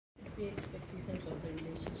we expect in terms of the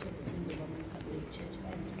relationship between the Roman Catholic Church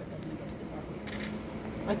and the government of Zimbabwe?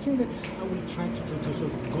 I think that I will try to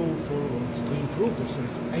sort of go forward to improve those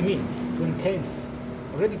relations. I mean, to enhance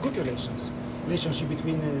already good relationship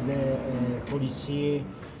between the policy,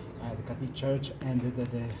 the Catholic Church, and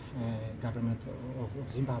the government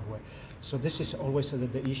of Zimbabwe. So this is always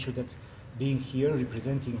the issue that being here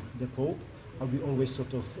representing the Pope, I'll be always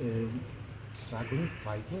sort of struggling,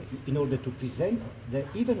 fighting in order to present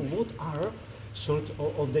even what are sort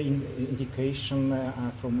of the indication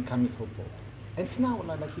from coming from Pope. And now,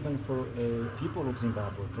 like even for people of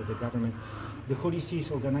Zimbabwe, for the government, the Holy See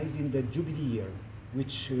is organizing the Jubilee year,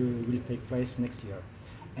 which will take place next year.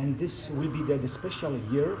 And this will be the special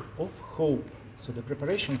year of hope. So the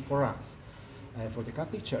preparation for us, for the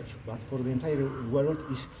Catholic Church, but for the entire world,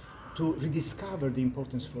 is to rediscover the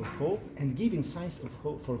importance for hope and giving signs of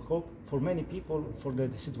hope for many people, for the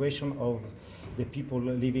situation of the people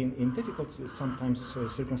living in difficult, sometimes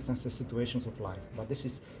circumstances, situations of life. But this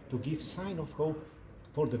is to give sign of hope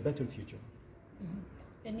for the better future. Mm-hmm.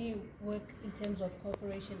 Any work in terms of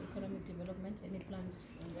cooperation, economic development, any plans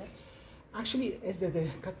on that? Actually, as the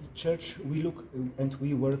Catholic Church, we look and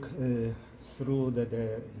we work through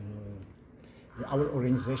our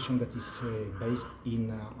organization that is based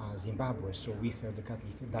in Zimbabwe. So we have the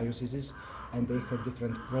Catholic dioceses and they have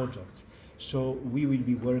different projects. So we will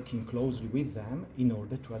be working closely with them in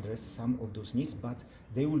order to address some of those needs, but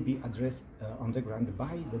they will be addressed on the ground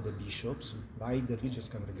by the bishops, by the religious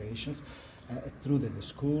congregations, through the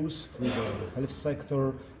schools, through the health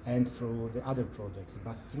sector, and through the other projects,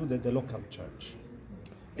 but through the local church.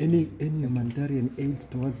 Any humanitarian aid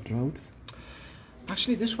towards droughts?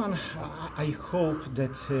 Actually, this one, I hope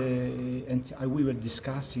that, we were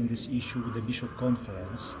discussing this issue with the Bishop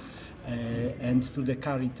Conference, and through the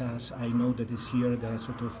Caritas, I know that this year they are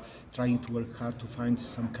sort of trying to work hard to find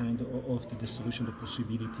some kind of the solution, the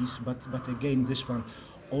possibilities, but again, this one,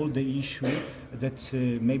 all the issue that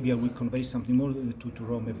maybe I will convey something more to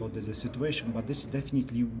Rome about the situation, but this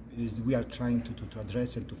definitely is we are trying to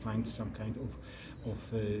address and to find some kind of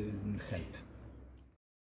help.